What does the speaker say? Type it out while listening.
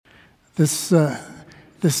This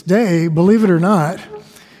day, believe it or not,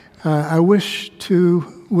 I wish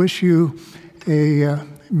to wish you a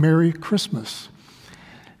Merry Christmas.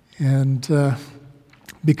 And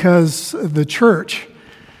because the church's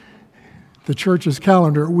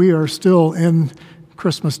calendar, we are still in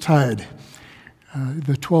Christmastide.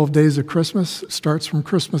 The 12 days of Christmas starts from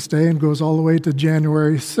Christmas Day and goes all the way to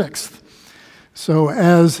January 6th. So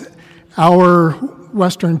as our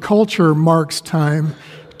Western culture marks time,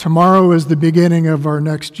 tomorrow is the beginning of our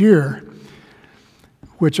next year,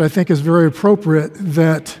 which I think is very appropriate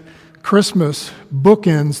that Christmas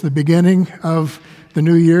bookends the beginning of the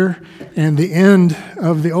new year and the end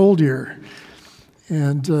of the old year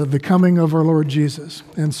and the coming of our Lord Jesus.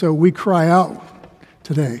 And so we cry out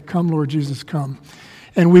today, "Come, Lord Jesus, come."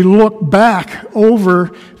 And we look back over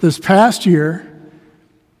this past year,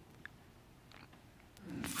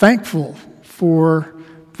 thankful for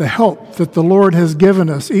the help that the Lord has given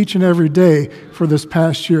us each and every day for this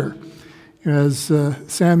past year. As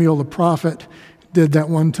Samuel the prophet did that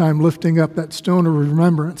one time, lifting up that stone of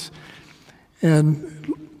remembrance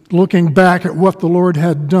and looking back at what the Lord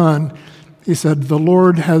had done, he said, "The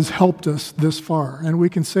Lord has helped us this far." And we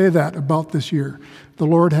can say that about this year. The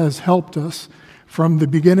Lord has helped us from the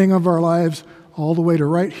beginning of our lives all the way to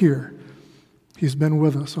right here. He's been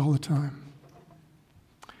with us all the time.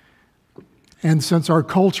 And since our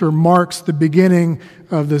culture marks the beginning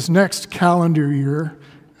of this next calendar year,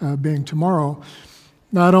 being tomorrow,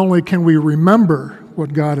 not only can we remember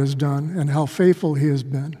what God has done and how faithful He has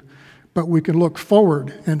been, but we can look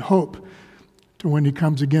forward and hope to when He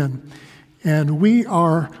comes again. And we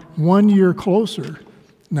are 1 year closer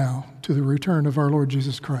now to the return of our Lord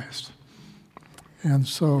Jesus Christ. And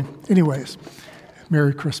so, anyways,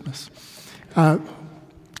 Merry Christmas.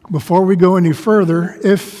 Before we go any further,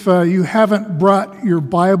 if you haven't brought your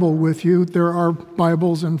Bible with you, there are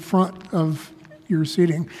Bibles in front of your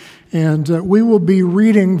seating. And we will be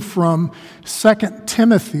reading from 2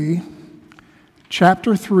 Timothy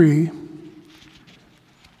chapter 3,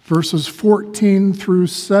 verses 14 through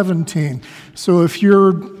 17. So if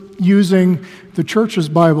you're using the church's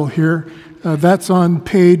Bible here, that's on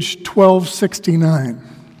page 1269.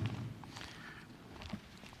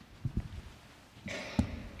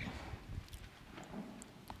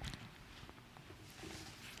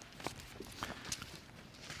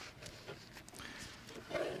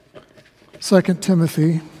 Second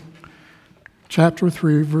Timothy chapter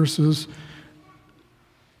 3, verses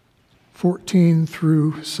 14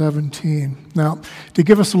 through 17. Now, to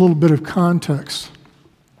give us a little bit of context,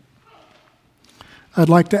 I'd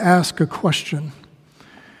like to ask a question.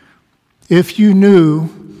 If you knew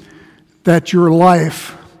that your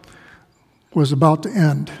life was about to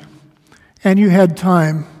end, and you had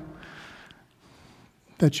time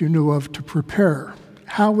that you knew of to prepare,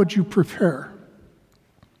 how would you prepare?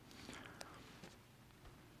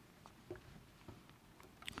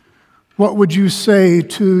 What would you say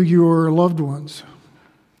to your loved ones,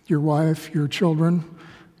 your wife, your children,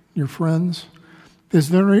 your friends? Is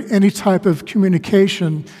there any type of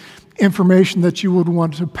communication, information that you would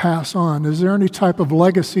want to pass on? Is there any type of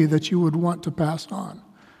legacy that you would want to pass on?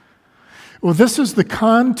 Well, this is the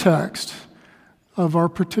context of our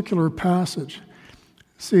particular passage.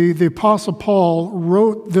 See, the Apostle Paul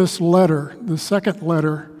wrote this letter, the second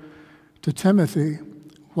letter to Timothy,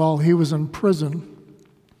 while he was in prison.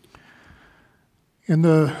 In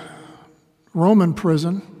the Roman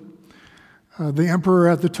prison, the emperor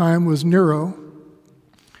at the time was Nero,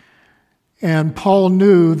 and Paul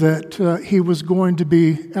knew that he was going to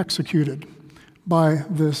be executed by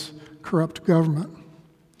this corrupt government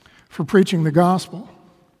for preaching the gospel.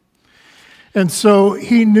 And so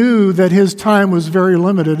he knew that his time was very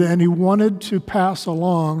limited, and he wanted to pass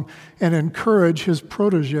along and encourage his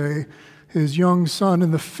protege, his young son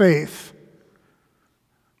in the faith,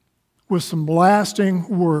 with some lasting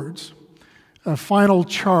words, a final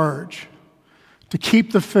charge to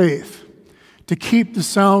keep the faith, to keep the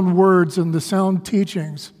sound words and the sound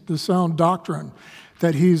teachings, the sound doctrine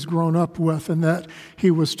that he's grown up with and that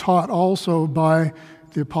he was taught also by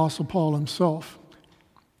the Apostle Paul himself,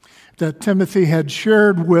 that Timothy had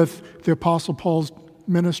shared with the Apostle Paul's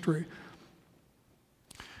ministry.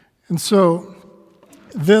 And so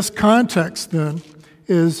this context then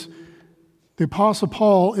is the Apostle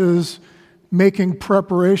Paul is making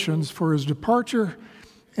preparations for his departure,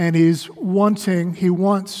 and he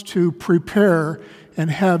wants to prepare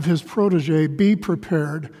and have his protege be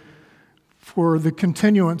prepared for the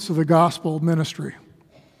continuance of the gospel ministry.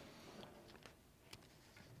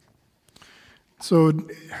 So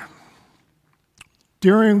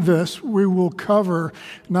During this, we will cover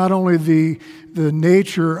not only the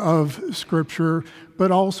nature of Scripture,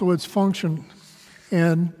 but also its function.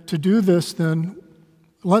 And to do this, then,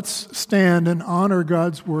 let's stand and honor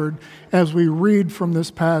God's Word as we read from this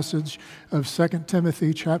passage of 2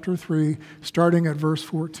 Timothy chapter 3, starting at verse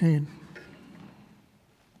 14.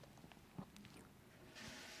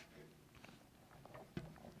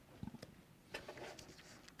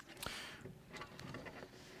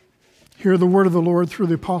 Hear the word of the Lord through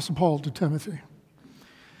the Apostle Paul to Timothy.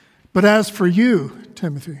 But as for you,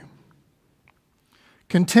 Timothy,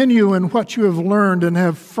 continue in what you have learned and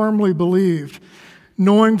have firmly believed,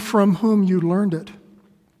 knowing from whom you learned it,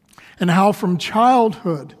 and how from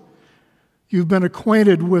childhood you've been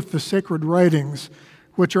acquainted with the sacred writings,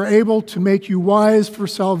 which are able to make you wise for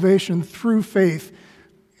salvation through faith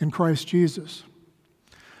in Christ Jesus.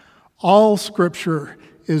 All Scripture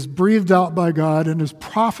is breathed out by God and is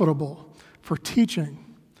profitable for teaching,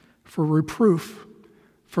 for reproof,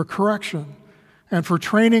 for correction, and for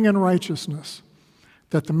training in righteousness,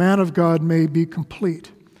 that the man of God may be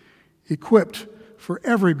complete, equipped for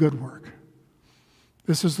every good work.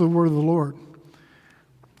 This is the word of the Lord.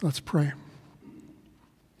 Let's pray.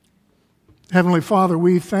 Heavenly Father,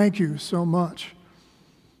 we thank you so much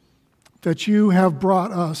that you have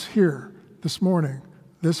brought us here this morning,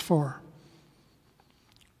 this far.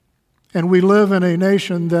 And we live in a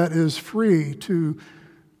nation that is free to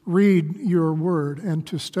read your word and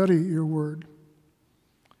to study your word.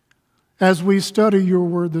 As we study your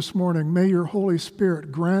word this morning, may your Holy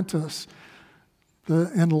Spirit grant us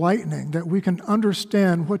the enlightening that we can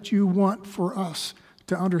understand what you want for us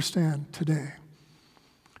to understand today.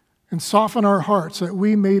 And soften our hearts that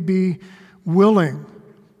we may be willing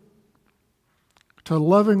to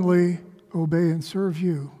lovingly obey and serve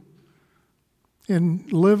you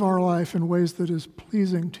and live our life in ways that is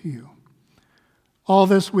pleasing to you. All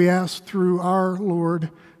this we ask through our Lord,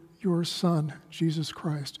 your Son, Jesus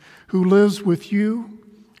Christ, who lives with you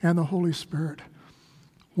and the Holy Spirit,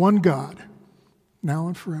 one God, now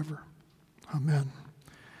and forever. Amen.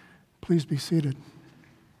 Please be seated.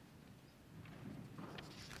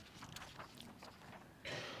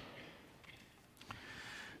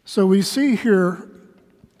 So we see here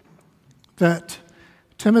that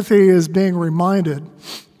Timothy is being reminded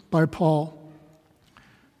by Paul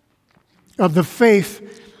of the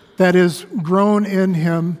faith that is grown in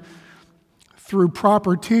him through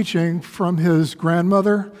proper teaching from his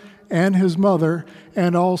grandmother and his mother,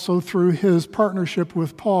 and also through his partnership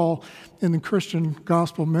with Paul in the Christian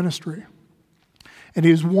gospel ministry.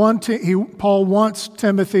 And Paul wants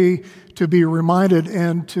Timothy to be reminded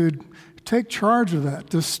and to take charge of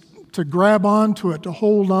that, to grab onto it, to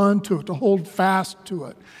hold on to it, to hold fast to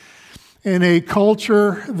it. In a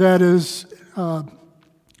culture that is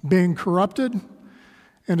being corrupted,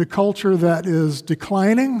 in a culture that is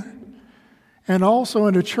declining, and also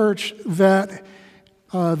in a church that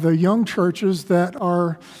the young churches that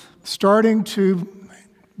are starting to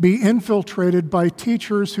be infiltrated by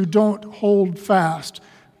teachers who don't hold fast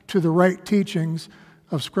to the right teachings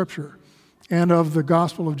of Scripture and of the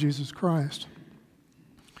gospel of Jesus Christ.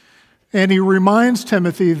 And he reminds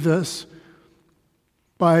Timothy of this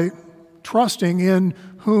by trusting in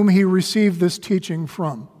whom he received this teaching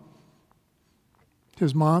from.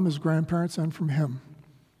 His mom, his grandparents, and from him.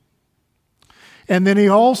 And then he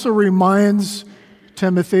also reminds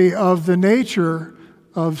Timothy of the nature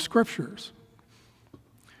of Scriptures.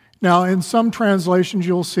 Now, in some translations,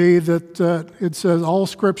 you'll see that it says all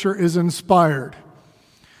Scripture is inspired.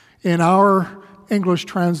 In our English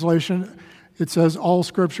translation, it says all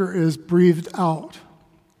Scripture is breathed out.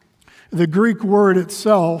 The Greek word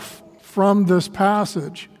itself from this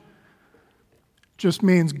passage just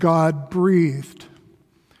means God breathed.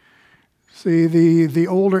 See, the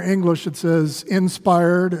older English, it says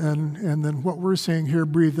inspired, and then what we're seeing here,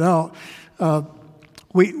 breathed out. The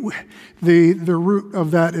root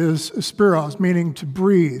of that is spiros, meaning to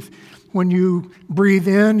breathe. When you breathe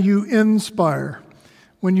in, you inspire.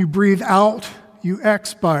 When you breathe out, you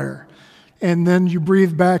expire. And then you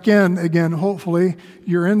breathe back in again, hopefully,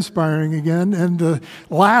 you're inspiring again. And the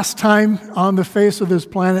last time on the face of this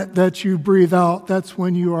planet that you breathe out, that's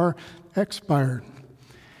when you are expired.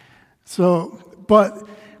 So, but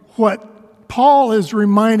what Paul is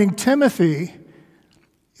reminding Timothy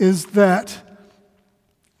is that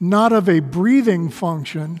not of a breathing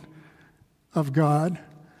function of God,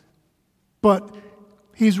 but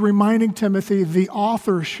he's reminding Timothy the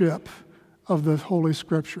authorship of the Holy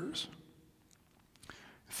Scriptures.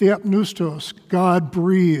 Theopneustos, God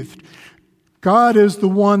breathed. God is the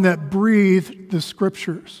one that breathed the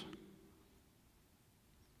Scriptures.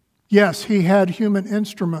 Yes, he had human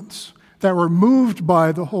instruments that were moved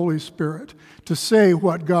by the Holy Spirit to say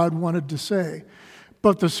what God wanted to say.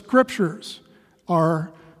 But the Scriptures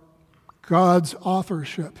are God's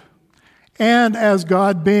authorship. And as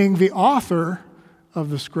God being the author of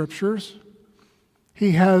the Scriptures,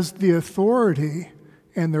 he has the authority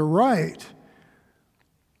and the right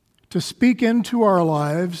to speak into our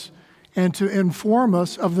lives and to inform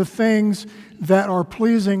us of the things that are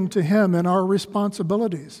pleasing to him and our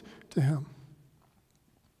responsibilities to him.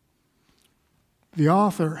 The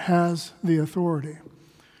author has the authority.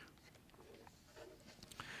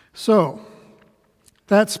 So,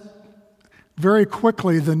 that's very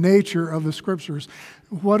quickly the nature of the Scriptures.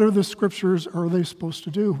 What are the Scriptures are they supposed to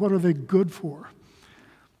do? What are they good for?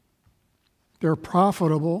 They're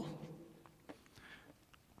profitable.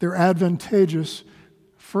 They're advantageous,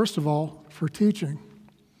 first of all, for teaching.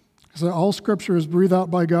 So all Scripture is breathed out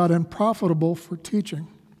by God and profitable for teaching.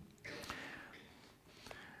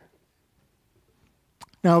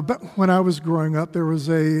 Now, when I was growing up, there was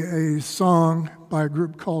a song by a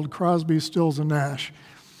group called Crosby, Stills, and Nash.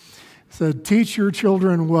 It said, "Teach your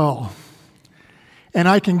children well." And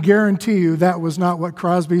I can guarantee you that was not what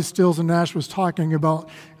Crosby, Stills, and Nash was talking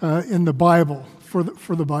about in the Bible, for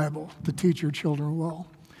the Bible, to teach your children well.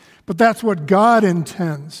 But that's what God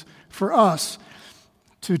intends for us,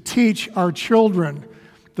 to teach our children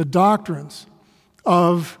the doctrines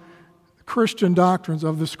of Christian doctrines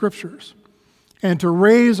of the Scriptures, and to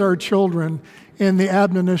raise our children in the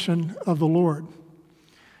admonition of the Lord.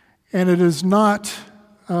 And it is not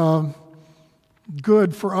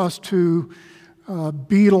good for us to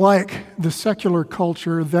be like the secular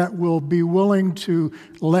culture that will be willing to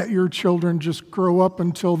let your children just grow up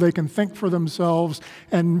until they can think for themselves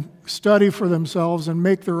and study for themselves and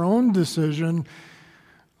make their own decision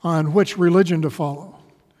on which religion to follow.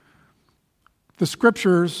 The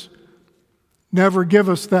Scriptures never give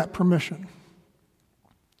us that permission.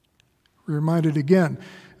 We're reminded again,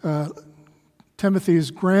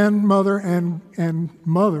 Timothy's grandmother and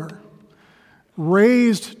mother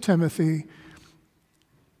raised Timothy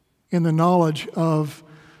in the knowledge of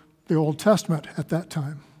the Old Testament at that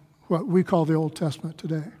time, what we call the Old Testament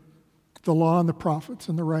today, the law and the prophets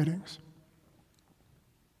and the writings.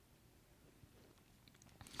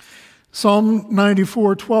 Psalm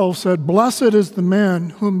 94:12 said, "Blessed is the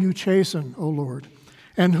man whom you chasten, O Lord,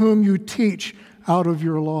 and whom you teach out of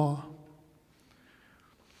your law."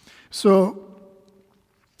 So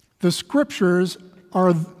the Scriptures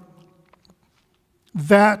are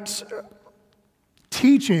that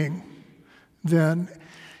teaching, then,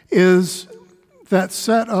 is that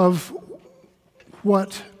set of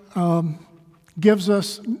what gives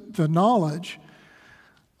us the knowledge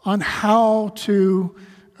on how to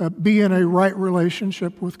be in a right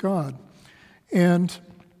relationship with God. And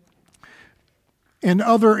in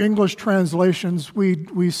other English translations,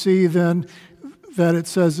 we see then that it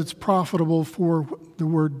says it's profitable for the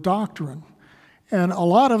word doctrine. And a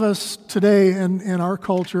lot of us today in our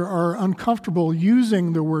culture are uncomfortable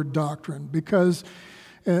using the word doctrine because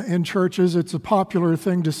in churches it's a popular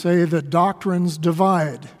thing to say that doctrines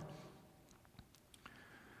divide.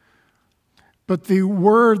 But the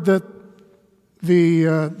word that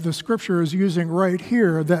the Scripture is using right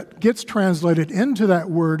here that gets translated into that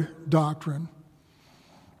word doctrine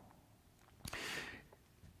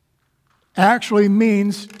actually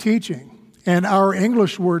means teaching. And our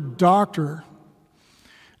English word doctor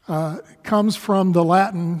comes from the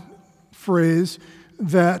Latin phrase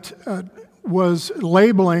that was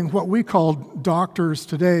labeling what we call doctors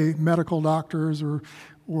today, medical doctors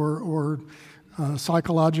or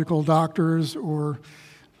psychological doctors or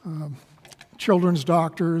children's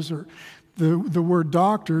doctors. Or the word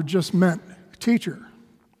doctor just meant teacher.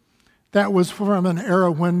 That was from an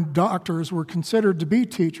era when doctors were considered to be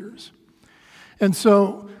teachers. And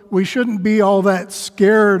so we shouldn't be all that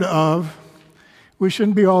scared of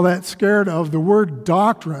the word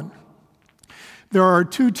doctrine. There are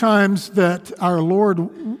two times that our Lord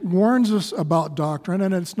warns us about doctrine,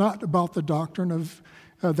 and it's not about the doctrine of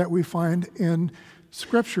that we find in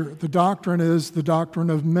Scripture. The doctrine is the doctrine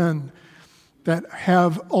of men that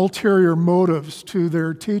have ulterior motives to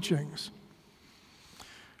their teachings.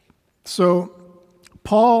 So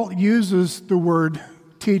Paul uses the word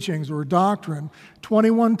teachings or doctrine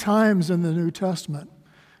 21 times in the New Testament,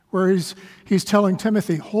 where he's telling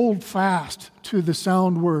Timothy, hold fast to the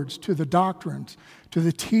sound words, to the doctrines, to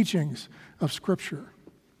the teachings of Scripture.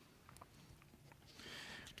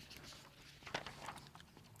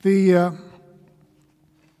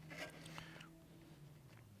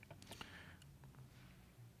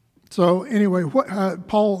 So anyway, what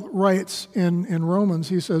Paul writes in Romans,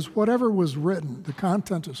 he says, whatever was written, the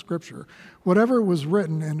content of Scripture, whatever was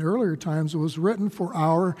written in earlier times was written for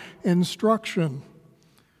our instruction.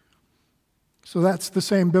 So that's the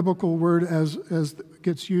same biblical word as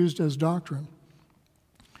gets used as doctrine.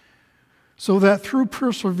 So that through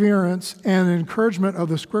perseverance and encouragement of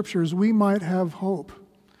the Scriptures, we might have hope.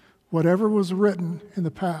 Whatever was written in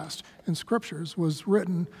the past in Scriptures was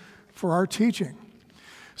written for our teaching.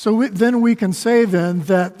 So then we can say then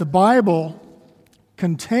that the Bible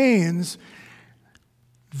contains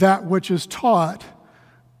that which is taught,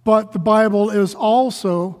 but the Bible is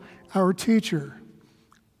also our teacher.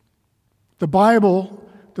 The Bible,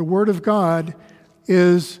 the Word of God,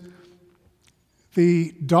 is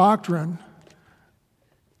the doctrine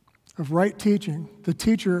of right teaching, the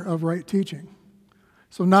teacher of right teaching.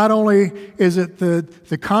 So not only is it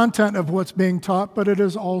the content of what's being taught, but it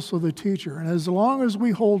is also the teacher. And as long as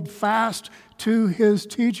we hold fast to his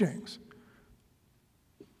teachings,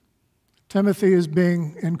 Timothy is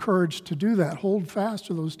being encouraged to do that, hold fast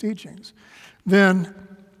to those teachings. Then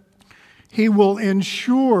he will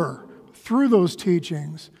ensure through those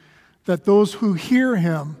teachings that those who hear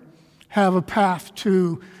him have a path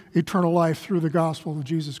to eternal life through the gospel of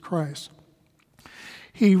Jesus Christ.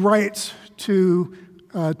 He writes to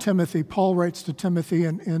Timothy, Paul writes to Timothy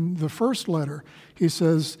in the first letter. He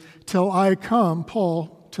says, till I come,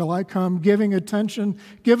 Paul, till I come, give attention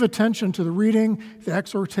to the reading, the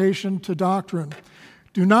exhortation, to doctrine.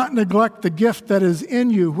 Do not neglect the gift that is in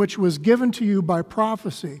you, which was given to you by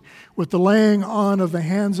prophecy, with the laying on of the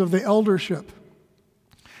hands of the eldership.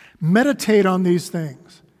 Meditate on these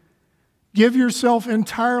things. Give yourself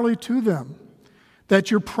entirely to them,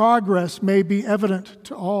 that your progress may be evident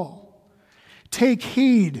to all. Take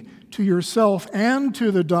heed to yourself and to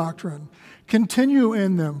the doctrine. Continue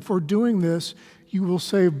in them, for doing this, you will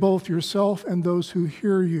save both yourself and those who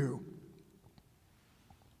hear you.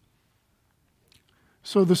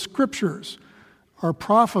 So the Scriptures are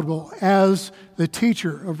profitable as the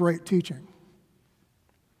teacher of right teaching.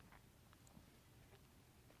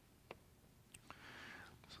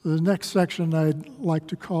 So the next section I'd like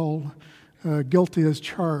to call guilty as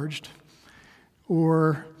charged,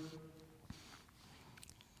 or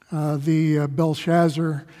the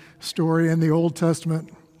Belshazzar story in the Old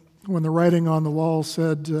Testament, when the writing on the wall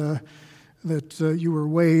said that you were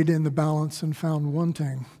weighed in the balance and found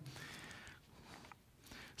wanting.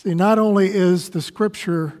 See, not only is the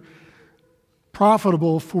Scripture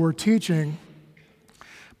profitable for teaching,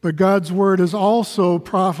 but God's Word is also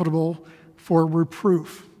profitable for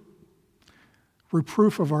reproof.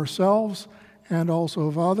 Reproof of ourselves and also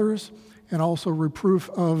of others, and also reproof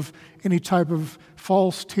of any type of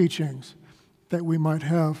false teachings that we might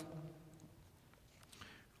have.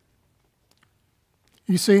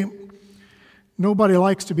 You see, nobody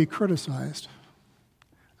likes to be criticized.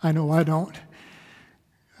 I know I don't.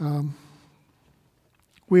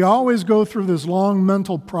 We always go through this long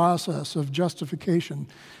mental process of justification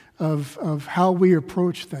of how we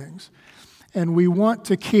approach things. And we want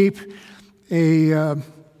to keep a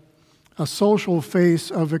social face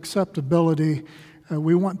of acceptability.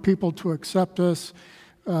 We want people to accept us.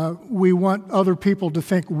 We want other people to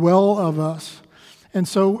think well of us. And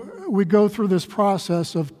so we go through this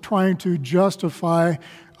process of trying to justify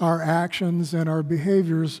our actions and our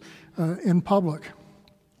behaviors in public.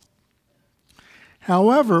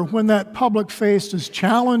 However, when that public face is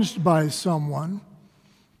challenged by someone,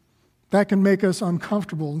 that can make us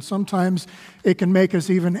uncomfortable, and sometimes it can make us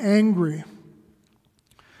even angry.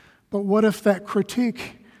 But what if that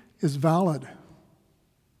critique is valid?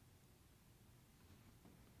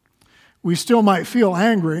 We still might feel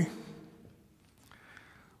angry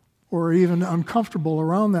or even uncomfortable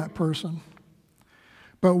around that person.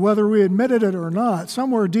 But whether we admitted it or not,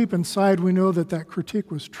 somewhere deep inside we know that that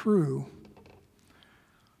critique was true.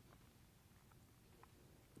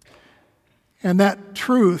 And that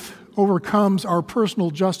truth overcomes our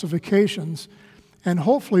personal justifications and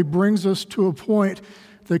hopefully brings us to a point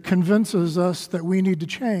that convinces us that we need to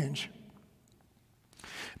change.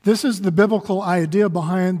 This is the biblical idea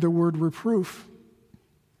behind the word reproof,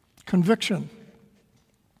 conviction.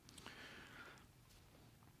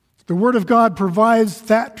 The Word of God provides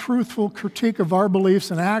that truthful critique of our beliefs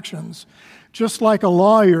and actions, just like a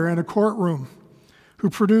lawyer in a courtroom who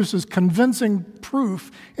produces convincing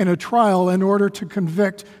proof in a trial in order to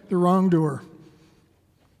convict the wrongdoer.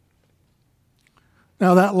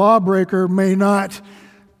 Now, that lawbreaker may not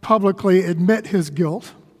publicly admit his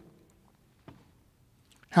guilt.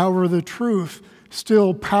 However, the truth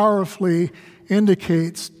still powerfully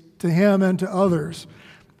indicates to him and to others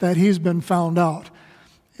that he's been found out.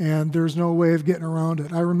 and there's no way of getting around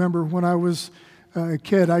it. I remember when I was a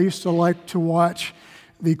kid, I used to like to watch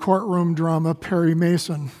the courtroom drama Perry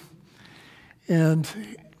Mason. And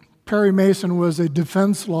Perry Mason was a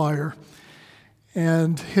defense lawyer,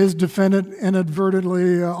 and his defendant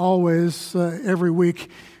inadvertently always, every week,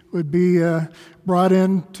 would be brought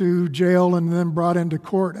into jail and then brought into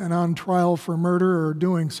court and on trial for murder or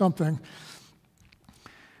doing something.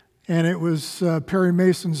 And it was Perry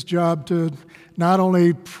Mason's job to not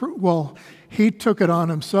only, he took it on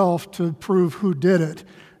himself to prove who did it.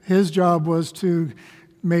 His job was to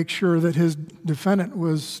make sure that his defendant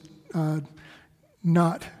was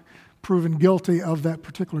not proven guilty of that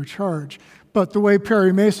particular charge. But the way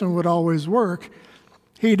Perry Mason would always work,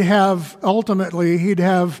 he'd have the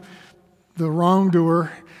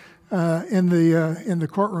wrongdoer in the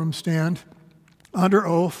courtroom stand under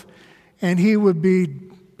oath, and he would be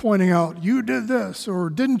pointing out, you did this, or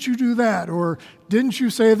didn't you do that, or didn't you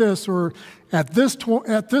say this, or at this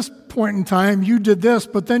point in time you did this,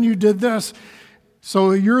 but then you did this,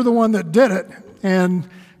 so you're the one that did it. And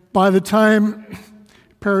by the time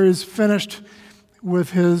Perry's finished with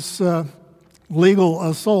his legal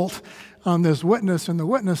assault on this witness in the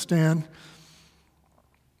witness stand,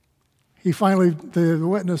 the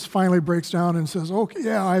witness finally breaks down and says, okay,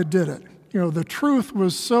 yeah, I did it. The truth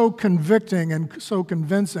was so convicting and so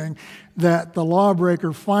convincing that the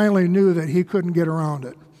lawbreaker finally knew that he couldn't get around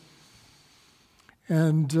it.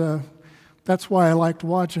 And that's why I liked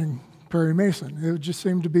watching Perry Mason. It just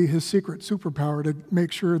seemed to be his secret superpower to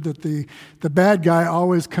make sure that the bad guy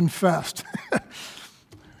always confessed.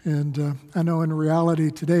 And I know in reality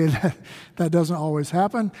today that doesn't always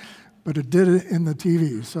happen, but it did it in the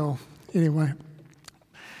TV. So anyway,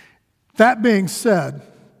 that being said,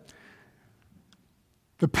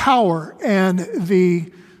 the power and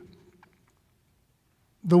the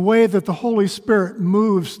way that the Holy Spirit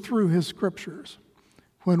moves through His Scriptures,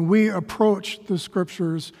 when we approach the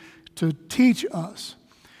Scriptures to teach us,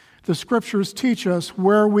 the Scriptures teach us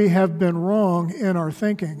where we have been wrong in our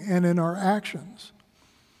thinking and in our actions.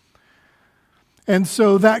 And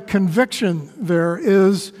so that conviction there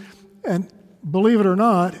is, and believe it or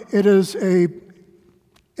not, it is an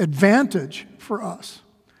advantage for us.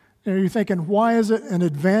 And you're thinking, why is it an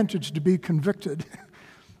advantage to be convicted?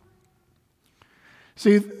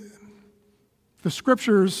 See, the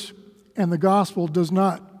Scriptures and the gospel does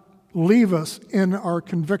not leave us in our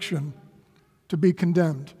conviction to be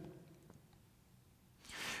condemned.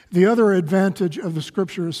 The other advantage of the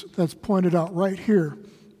Scriptures that's pointed out right here,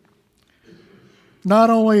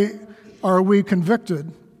 not only are we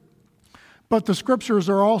convicted, but the Scriptures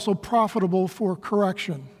are also profitable for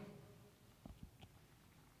correction.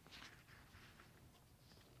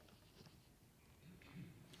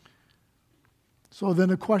 So then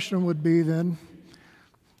the question would be then,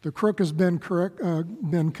 the crook has been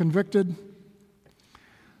convicted.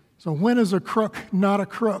 So when is a crook not a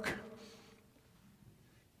crook?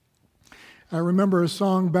 I remember a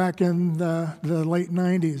song back in the late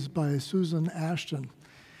 90s by Susan Ashton.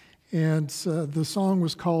 And the song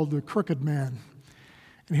was called The Crooked Man.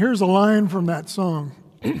 And here's a line from that song.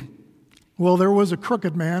 Well, there was a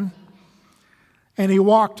crooked man, and he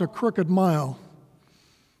walked a crooked mile.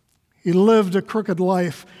 He lived a crooked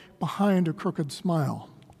life behind a crooked smile.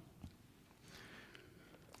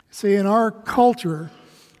 See, in our culture,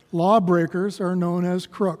 lawbreakers are known as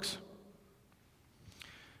crooks.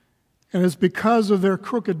 And it's because of their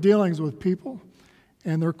crooked dealings with people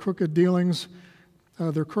and their crooked dealings,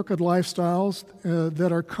 their crooked lifestyles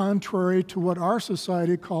that are contrary to what our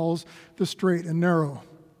society calls the straight and narrow.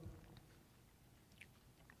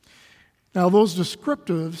 Now, those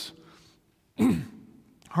descriptives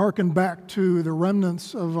harken back to the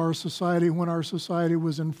remnants of our society when our society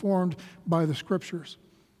was informed by the Scriptures.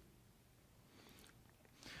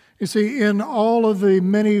 You see, in all of the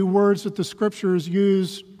many words that the Scriptures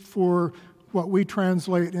use for what we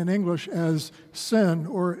translate in English as sin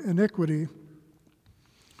or iniquity,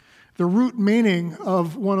 the root meaning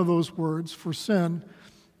of one of those words for sin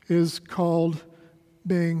is called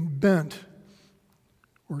being bent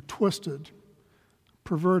or twisted,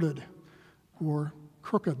 perverted, or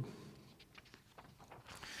crooked.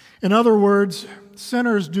 In other words,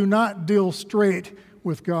 sinners do not deal straight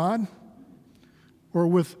with God or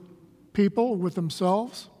with people, with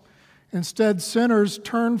themselves. Instead, sinners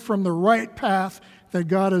turn from the right path that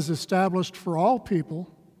God has established for all people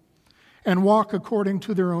and walk according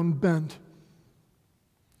to their own bent.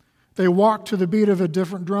 They walk to the beat of a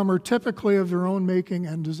different drummer, typically of their own making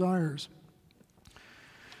and desires.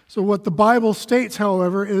 So what the Bible states,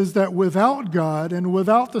 however, is that without God and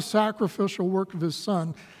without the sacrificial work of His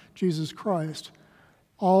Son, Jesus Christ,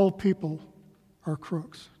 All people are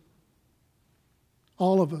crooks.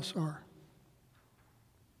 All of us are.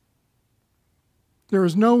 There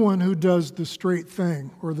is no one who does the straight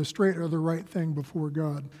thing or the straight or the right thing before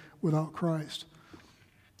God without Christ.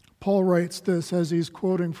 Paul writes this as he's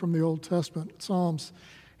quoting from the Old Testament, Psalms.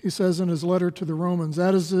 He says in his letter to the Romans,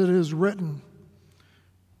 "As it is written,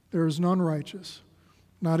 there is none righteous,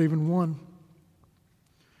 not even one.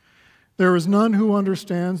 There is none who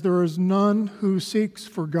understands, there is none who seeks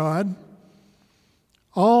for God.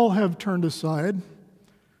 All have turned aside,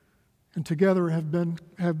 and together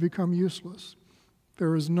have become useless.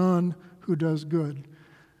 There is none who does good."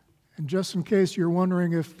 And just in case you're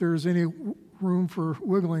wondering if there's any room for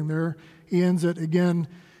wiggling there, he ends it again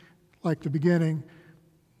like the beginning.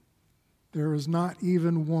 There is not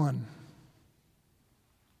even one.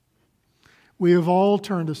 We have all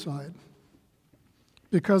turned aside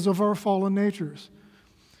because of our fallen natures.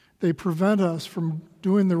 They prevent us from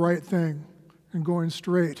doing the right thing and going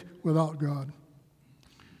straight without God.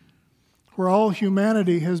 Where all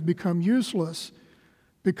humanity has become useless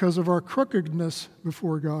because of our crookedness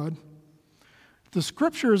before God, the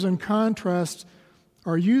Scriptures, in contrast,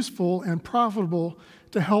 are useful and profitable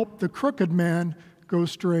to help the crooked man go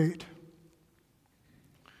straight.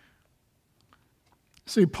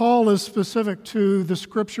 See, Paul is specific to the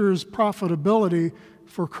Scripture's profitability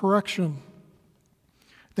for correction.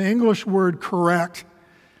 The English word correct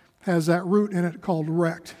has that root in it called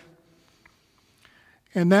rect.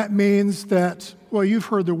 And that means that, well, you've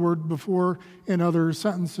heard the word before in other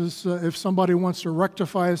sentences. If somebody wants to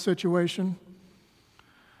rectify a situation,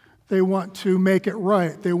 they want to make it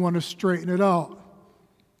right. They want to straighten it out.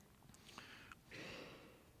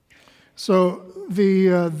 So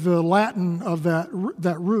the Latin of that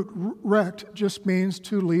root, rect, just means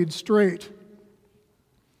to lead straight.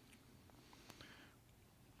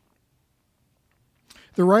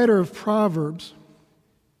 The writer of Proverbs,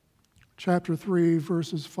 chapter 3,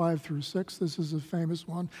 verses 5 through 6, this is a famous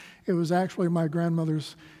one. It was actually my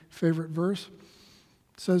grandmother's favorite verse.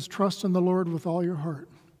 It says, "Trust in the Lord with all your heart,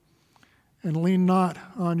 and lean not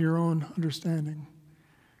on your own understanding.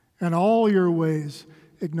 And all your ways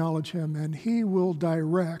acknowledge him, and he will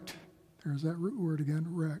direct," there's that root word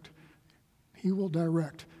again, rect. "He will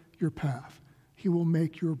direct your path. He will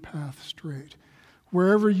make your path straight."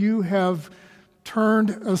 Wherever you have turned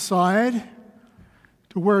aside,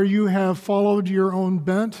 to where you have followed your own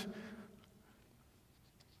bent,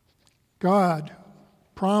 God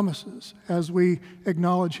promises, as we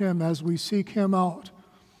acknowledge him, as we seek him out,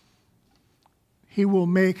 he will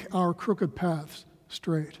make our crooked paths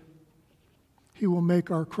straight. He will make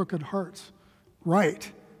our crooked hearts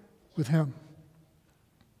right with him.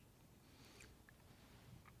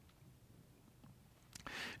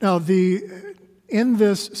 Now, in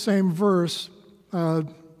this same verse,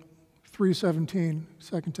 3:17,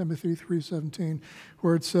 2 Timothy 3:17,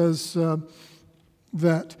 where it says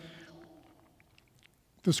that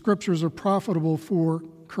the Scriptures are profitable for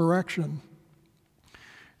correction.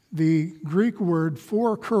 The Greek word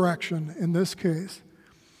for correction in this case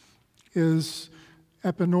is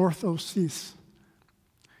epinorthosis.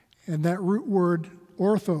 And that root word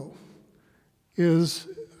ortho is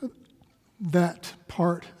that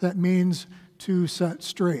part that means to set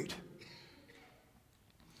straight.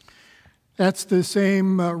 That's the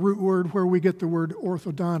same root word where we get the word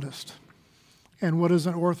orthodontist. And what is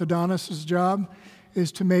an orthodontist's job?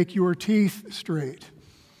 Is to make your teeth straight.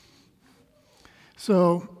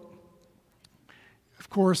 So, of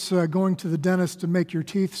course, going to the dentist to make your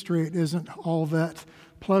teeth straight isn't all that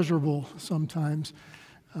pleasurable sometimes.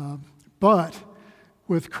 But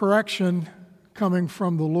with correction coming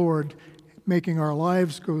from the Lord, making our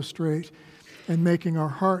lives go straight and making our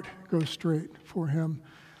heart go straight for him,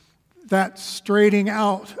 that straightening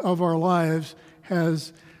out of our lives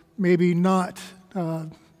has maybe not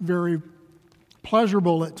very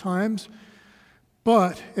pleasurable at times,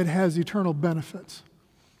 but it has eternal benefits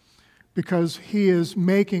because he is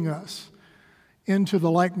making us into the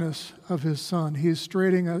likeness of his Son. He is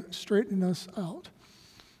straightening us out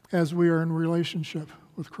as we are in relationship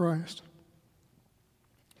with Christ.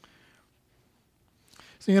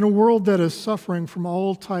 See, in a world that is suffering from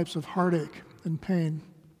all types of heartache and pain,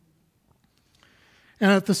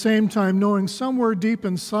 and at the same time knowing somewhere deep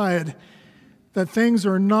inside that things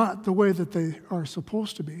are not the way that they are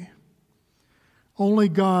supposed to be, only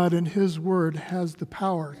God and his word has the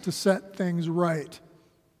power to set things right.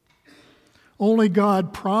 Only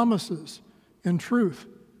God promises in truth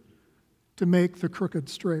to make the crooked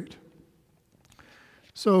straight.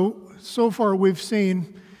 So far we've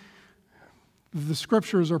seen the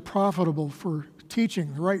Scriptures are profitable for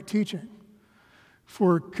teaching, the right teaching,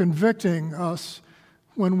 for convicting us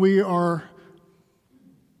when we are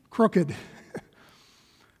crooked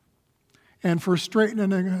and for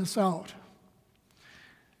straightening us out.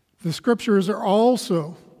 The Scriptures are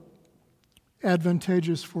also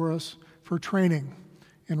advantageous for us for training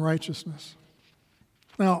in righteousness.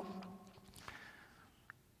 Now,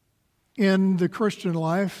 in the Christian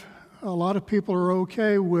life, a lot of people are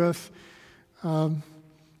okay with the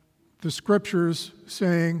Scriptures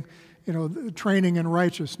saying, training in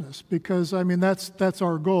righteousness, because, that's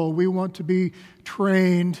our goal. We want to be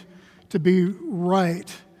trained to be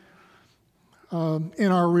right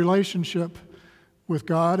in our relationship with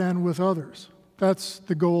God and with others. That's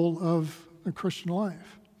the goal of the Christian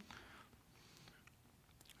life.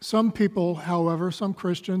 Some people, however, some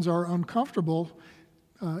Christians are uncomfortable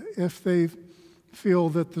if they feel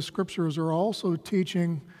that the Scriptures are also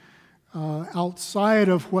teaching outside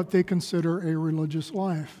of what they consider a religious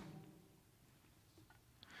life.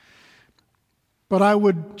 But I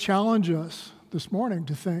would challenge us this morning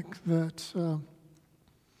to think that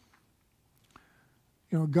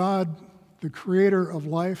God, the creator of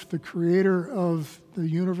life, the creator of the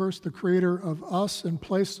universe, the creator of us, and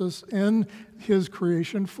placed us in his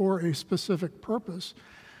creation for a specific purpose.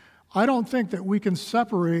 I don't think that we can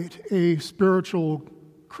separate a spiritual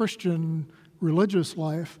Christian religious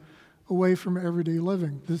life away from everyday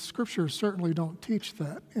living. The Scriptures certainly don't teach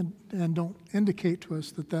that and don't indicate to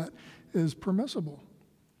us that that is permissible.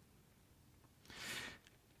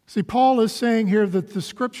 See, Paul is saying here that the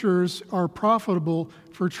Scriptures are profitable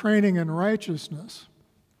for training in righteousness.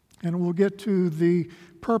 And we'll get to the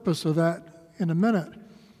purpose of that in a minute.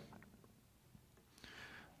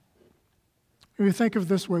 If you think of it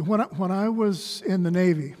this way, when I was in the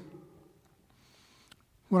Navy,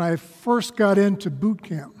 when I first got into boot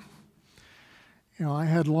camp, I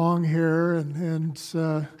had long hair, and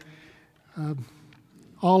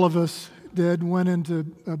all of us went into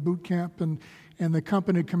boot camp, and the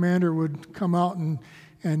company commander would come out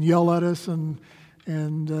and yell at us and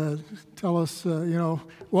tell us,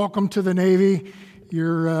 welcome to the Navy.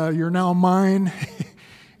 You're now mine,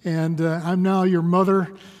 and I'm now your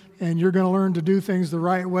mother, and you're going to learn to do things the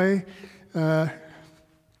right way,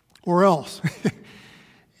 or else.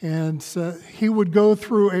 And he would go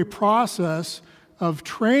through a process of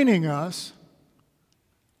training us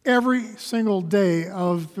every single day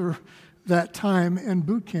of that time in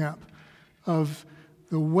boot camp, of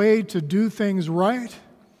the way to do things right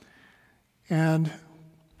and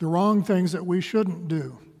the wrong things that we shouldn't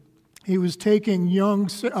do. He was taking young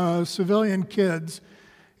civilian kids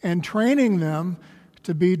and training them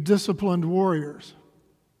to be disciplined warriors.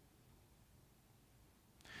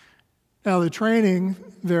 Now, the training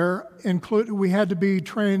there included, we had to be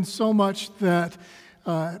trained so much that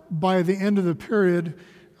by the end of the period,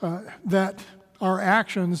 that our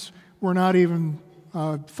actions were not even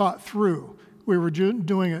thought through. We were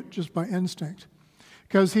doing it just by instinct.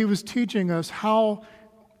 Because he was teaching us how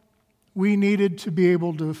we needed to be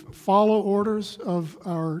able to follow orders of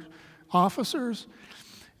our officers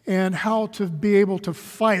and how to be able to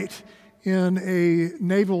fight in a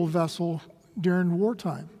naval vessel during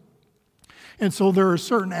wartime. And so there are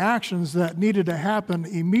certain actions that needed to happen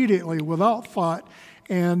immediately without thought,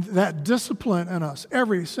 and that discipline in us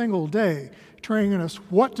every single day, training us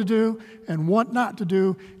what to do and what not to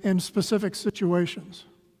do in specific situations.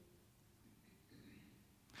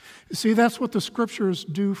 See, that's what the Scriptures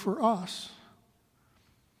do for us.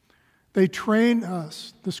 They train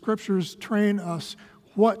us. The Scriptures train us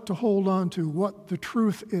what to hold on to, what the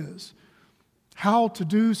truth is, how to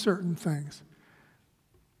do certain things,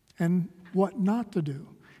 and what not to do.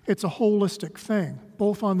 It's a holistic thing,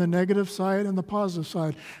 both on the negative side and the positive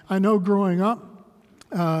side. I know growing up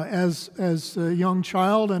as a young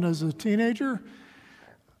child and as a teenager,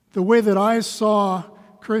 the way that I saw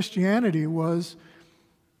Christianity was,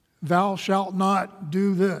 thou shalt not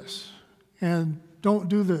do this, and don't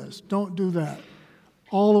do this, don't do that,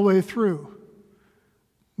 all the way through,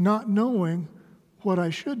 not knowing what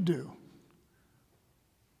I should do.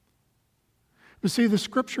 But see, the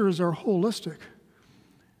Scriptures are holistic.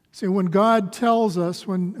 See, when God tells us,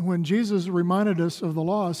 when Jesus reminded us of the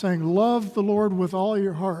law, saying, love the Lord with all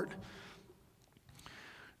your heart,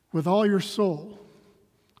 with all your soul,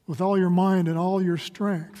 with all your mind and all your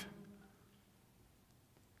strength,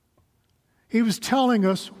 he was telling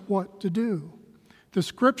us what to do. The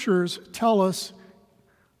Scriptures tell us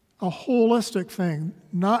a holistic thing,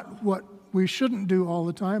 not what we shouldn't do all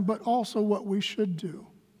the time, but also what we should do.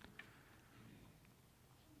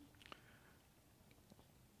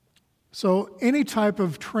 So any type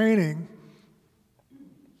of training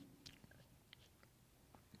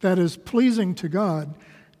that is pleasing to God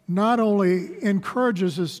not only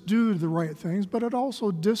encourages us to do the right things, but it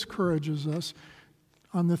also discourages us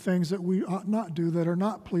on the things that we ought not do that are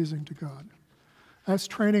not pleasing to God. That's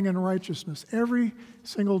training in righteousness every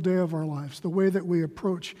single day of our lives. The way that we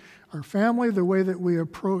approach our family, the way that we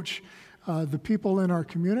approach the people in our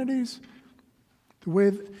communities, the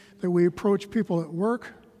way that we approach people at work,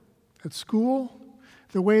 at school,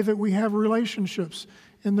 the way that we have relationships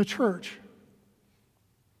in the church.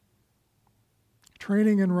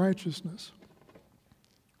 Training in righteousness.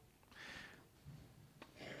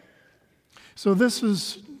 So this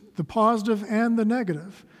is the positive and the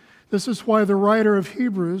negative. This is why the writer of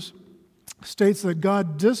Hebrews states that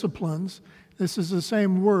God disciplines. This is the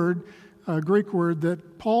same word, Greek word,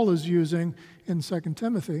 that Paul is using in 2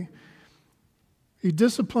 Timothy. He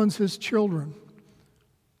disciplines his children.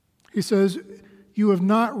 He says, "You have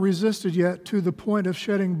not resisted yet to the point of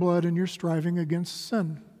shedding blood in your striving against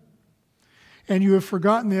sin. And you have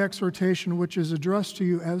forgotten the exhortation which is addressed to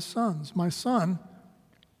you as sons. My son,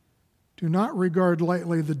 do not regard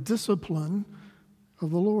lightly the discipline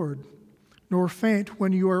of the Lord, nor faint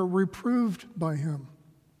when you are reproved by him.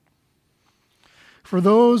 For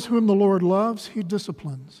those whom the Lord loves, he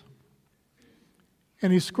disciplines,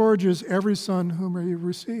 and he scourges every son whom he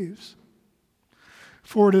receives.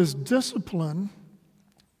 For it is discipline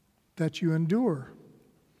that you endure.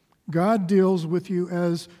 God deals with you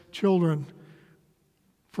as children.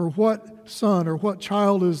 For what son or what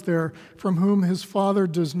child is there from whom his father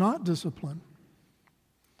does not discipline?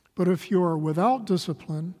 But if you are without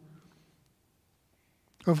discipline,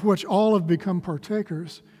 of which all have become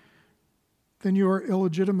partakers, then you are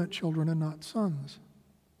illegitimate children and not sons.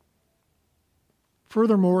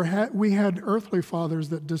 Furthermore, we had earthly fathers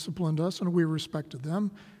that disciplined us, and we respected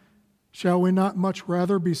them. Shall we not much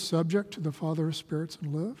rather be subject to the Father of spirits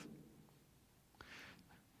and live?"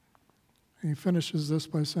 And he finishes this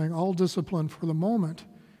by saying, "All discipline for the moment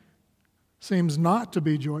seems not to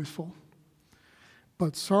be joyful,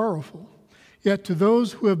 but sorrowful. Yet to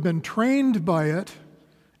those who have been trained by it,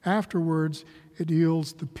 afterwards it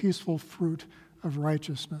yields the peaceful fruit of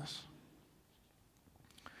righteousness."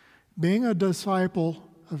 Being a disciple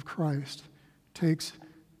of Christ takes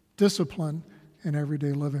discipline in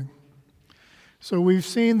everyday living. So we've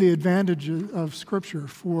seen the advantages of Scripture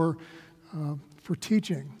for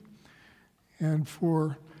teaching and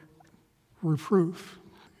for reproof,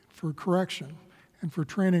 for correction, and for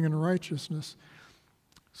training in righteousness.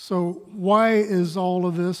 So why is all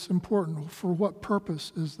of this important? For what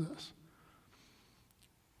purpose is this?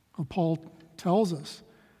 Well, Paul tells us.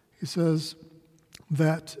 He says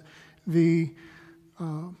that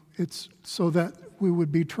it's so that we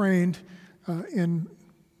would be trained in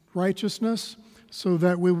righteousness, so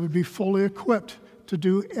that we would be fully equipped to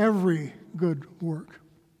do every good work.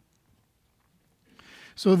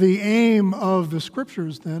 So the aim of the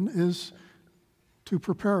Scriptures then is to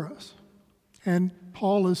prepare us. And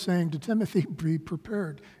Paul is saying to Timothy, be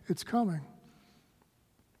prepared. It's coming.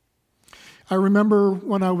 I remember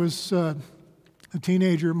when I was a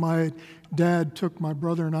teenager, my dad took my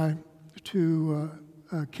brother and I to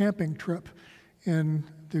a camping trip in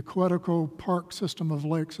the Quetico Park system of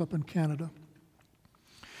lakes up in Canada.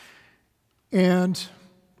 And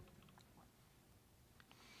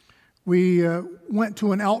we went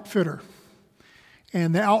to an outfitter.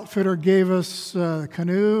 And the outfitter gave us a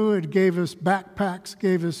canoe, it gave us backpacks,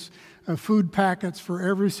 gave us food packets for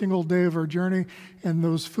every single day of our journey. And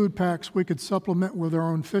those food packs we could supplement with our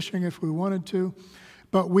own fishing if we wanted to.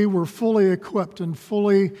 But we were fully equipped and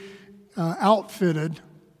fully outfitted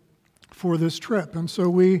for this trip. And so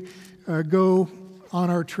we go on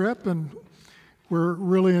our trip, and we're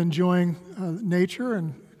really enjoying nature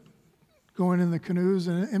and going in the canoes.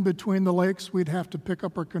 And in between the lakes, we'd have to pick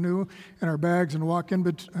up our canoe and our bags and walk in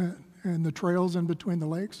the trails in between the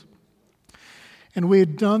lakes. And we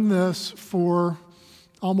had done this for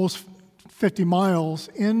almost 50 miles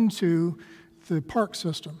into the park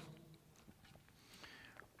system.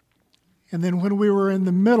 And then when we were in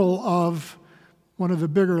the middle of one of the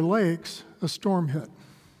bigger lakes, a storm hit.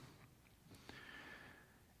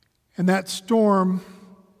 And that storm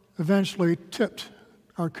eventually tipped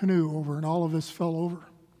our canoe over, and all of us fell over.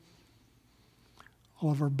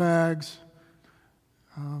 All of our bags,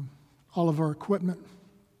 all of our equipment.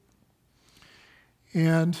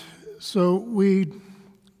 And so we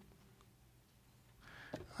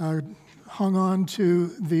hung on to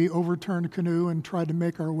the overturned canoe and tried to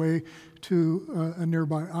make our way to a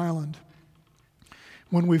nearby island.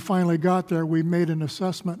 When we finally got there, we made an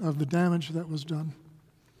assessment of the damage that was done.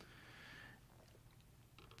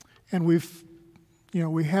 And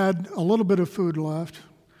we had a little bit of food left.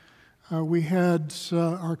 We had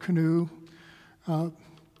our canoe.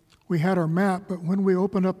 We had our map, but when we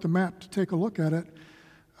opened up the map to take a look at it,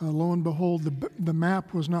 lo and behold, the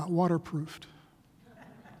map was not waterproofed.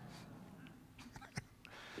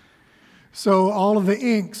 So all of the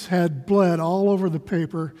inks had bled all over the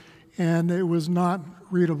paper, and it was not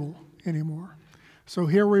readable anymore. So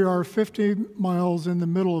here we are 50 miles in the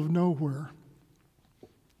middle of nowhere,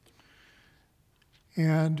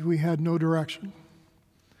 and we had no direction.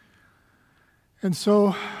 And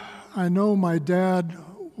so I know my dad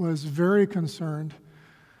was very concerned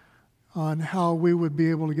on how we would be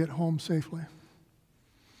able to get home safely.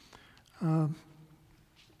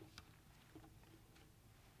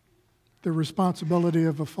 The responsibility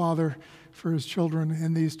of a father for his children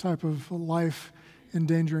in these type of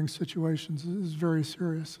life-endangering situations is very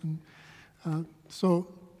serious. And so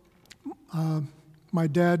my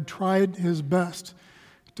dad tried his best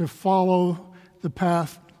to follow the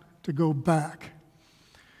path to go back,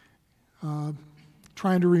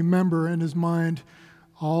 trying to remember in his mind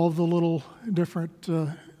all the little different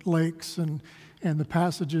lakes and the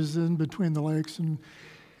passages in between the lakes. And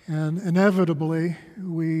inevitably,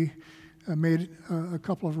 we made a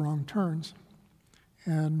couple of wrong turns,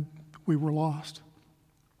 and we were lost.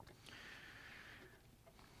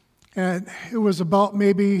 And it was about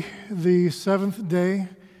maybe the 7th day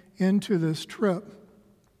into this trip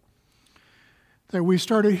that we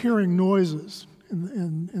started hearing noises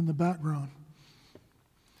in the background.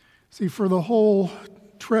 See, for the whole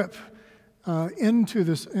trip into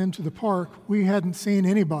the park, we hadn't seen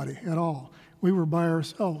anybody at all. We were by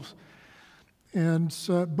ourselves. And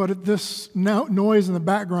but this noise in the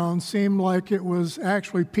background seemed like it was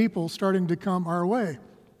actually people starting to come our way.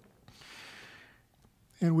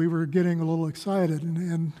 And we were getting a little excited.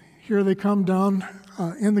 And here they come down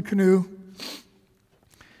in the canoe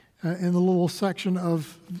in the little section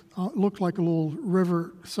of, looked like a little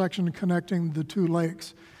river section connecting the two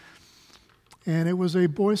lakes. And it was a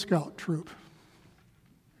Boy Scout troop.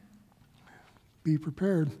 Be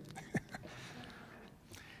prepared.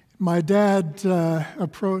 My dad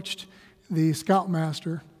approached the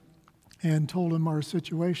scoutmaster and told him our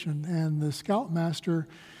situation. And the scoutmaster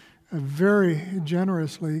very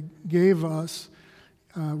generously gave us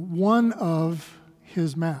one of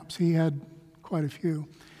his maps. He had quite a few,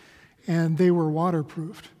 and they were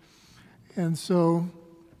waterproofed. And so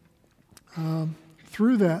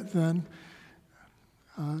through that then,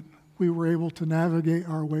 we were able to navigate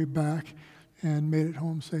our way back and made it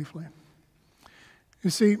home safely. You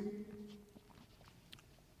see,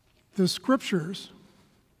 the scriptures,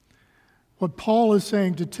 what Paul is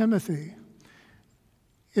saying to Timothy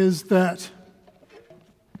is that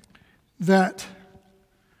the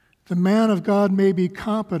man of God may be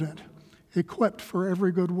competent, equipped for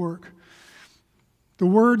every good work. The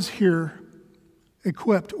words here,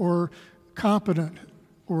 equipped or competent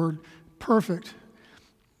or perfect,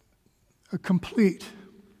 complete.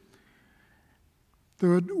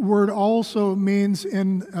 The word also means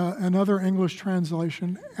in another English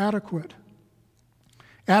translation, adequate.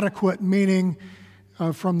 Adequate meaning,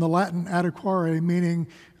 from the Latin adequare, meaning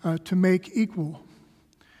to make equal.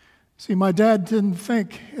 See, my dad didn't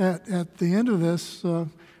think at the end of this,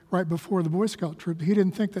 right before the Boy Scout troop, he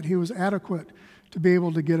didn't think that he was adequate to be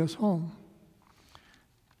able to get us home.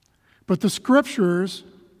 But the scriptures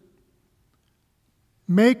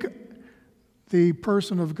make the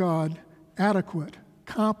person of God adequate,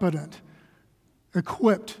 competent,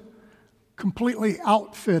 equipped, completely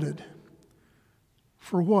outfitted.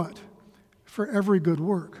 For what? For every good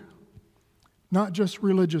work. Not just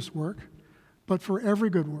religious work, but for every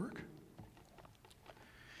good work.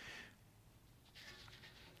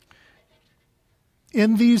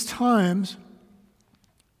 In these times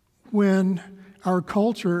when our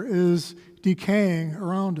culture is decaying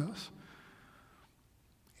around us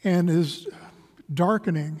and is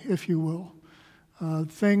darkening, if you will,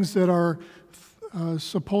 things that are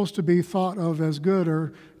supposed to be thought of as good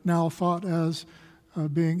are now thought as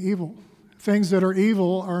being evil. Things that are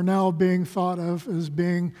evil are now being thought of as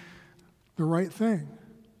being the right thing.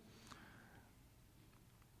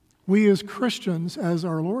 We as Christians, as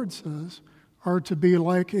our Lord says, are to be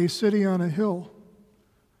like a city on a hill,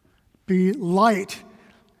 be light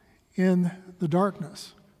in the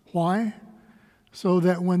darkness. Why? So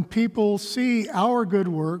that when people see our good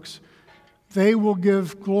works, they will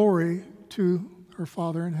give glory to our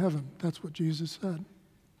Father in heaven. That's what Jesus said.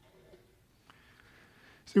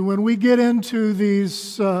 See, when we get into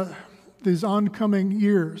these oncoming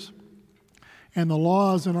years, and the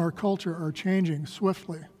laws in our culture are changing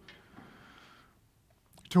swiftly,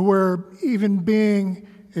 to where even being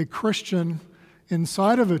a Christian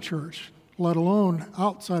inside of a church, let alone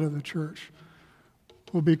outside of the church,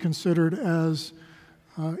 will be considered as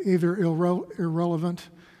either irrelevant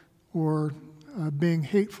or being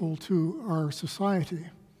hateful to our society.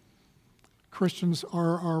 Christians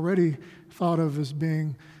are already thought of as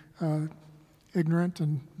being ignorant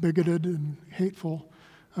and bigoted and hateful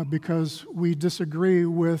because we disagree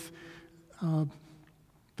with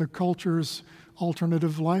the culture's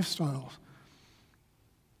alternative lifestyles.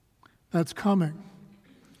 That's coming.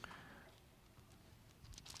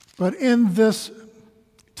 But in this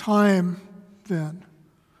time, then,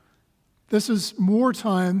 this is more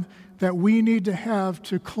time that we need to have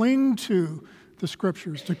to cling to the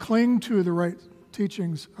Scriptures, to cling to the right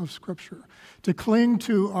teachings of Scripture, to cling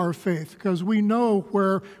to our faith, because we know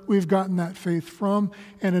where we've gotten that faith from,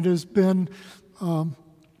 and it has been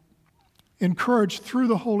encouraged through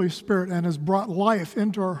the Holy Spirit and has brought life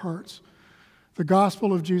into our hearts, the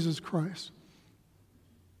gospel of Jesus Christ.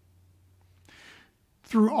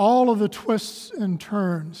 Through all of the twists and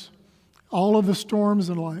turns, all of the storms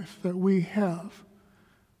in life that we have,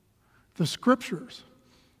 the Scriptures,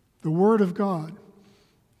 the Word of God,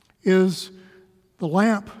 is the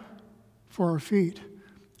lamp for our feet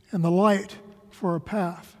and the light for our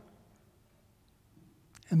path.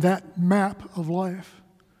 And that map of life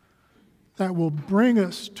that will bring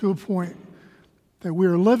us to a point that we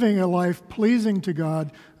are living a life pleasing to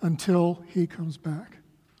God until He comes back.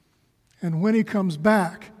 And when He comes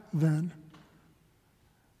back, then,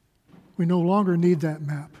 we no longer need that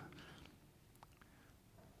map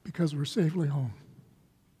because we're safely home.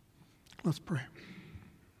 Let's pray.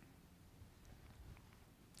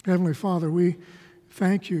 Heavenly Father, we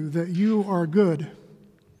thank You that You are good,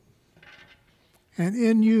 and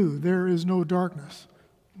in You there is no darkness.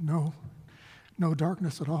 No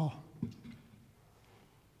darkness at all.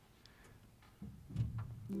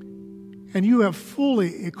 And You have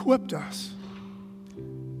fully equipped us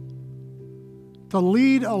to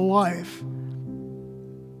lead a life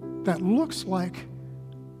that looks like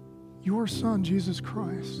Your Son, Jesus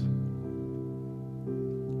Christ.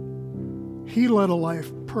 He led a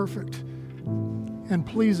life perfect and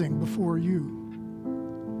pleasing before You,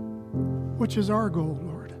 which is our goal,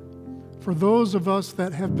 Lord. For those of us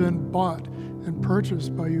that have been bought and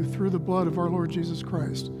purchased by You through the blood of our Lord Jesus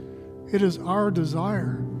Christ, it is our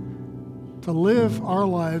desire to live our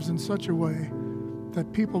lives in such a way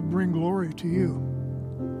that people bring glory to You.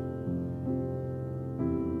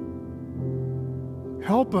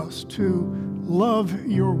 Help us to love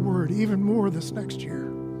Your Word even more this next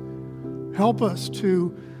year. Help us to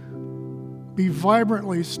be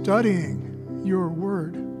vibrantly studying Your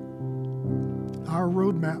Word, our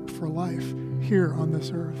roadmap for life here on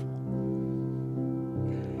this earth.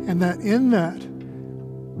 And that in that,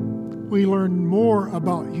 we learn more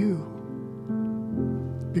about You,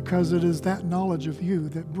 because it is that knowledge of You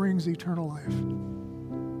that brings eternal life.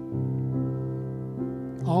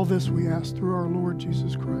 All this we ask through our Lord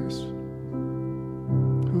Jesus Christ,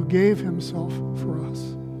 who gave Himself for us.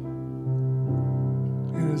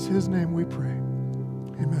 And it is His name we pray.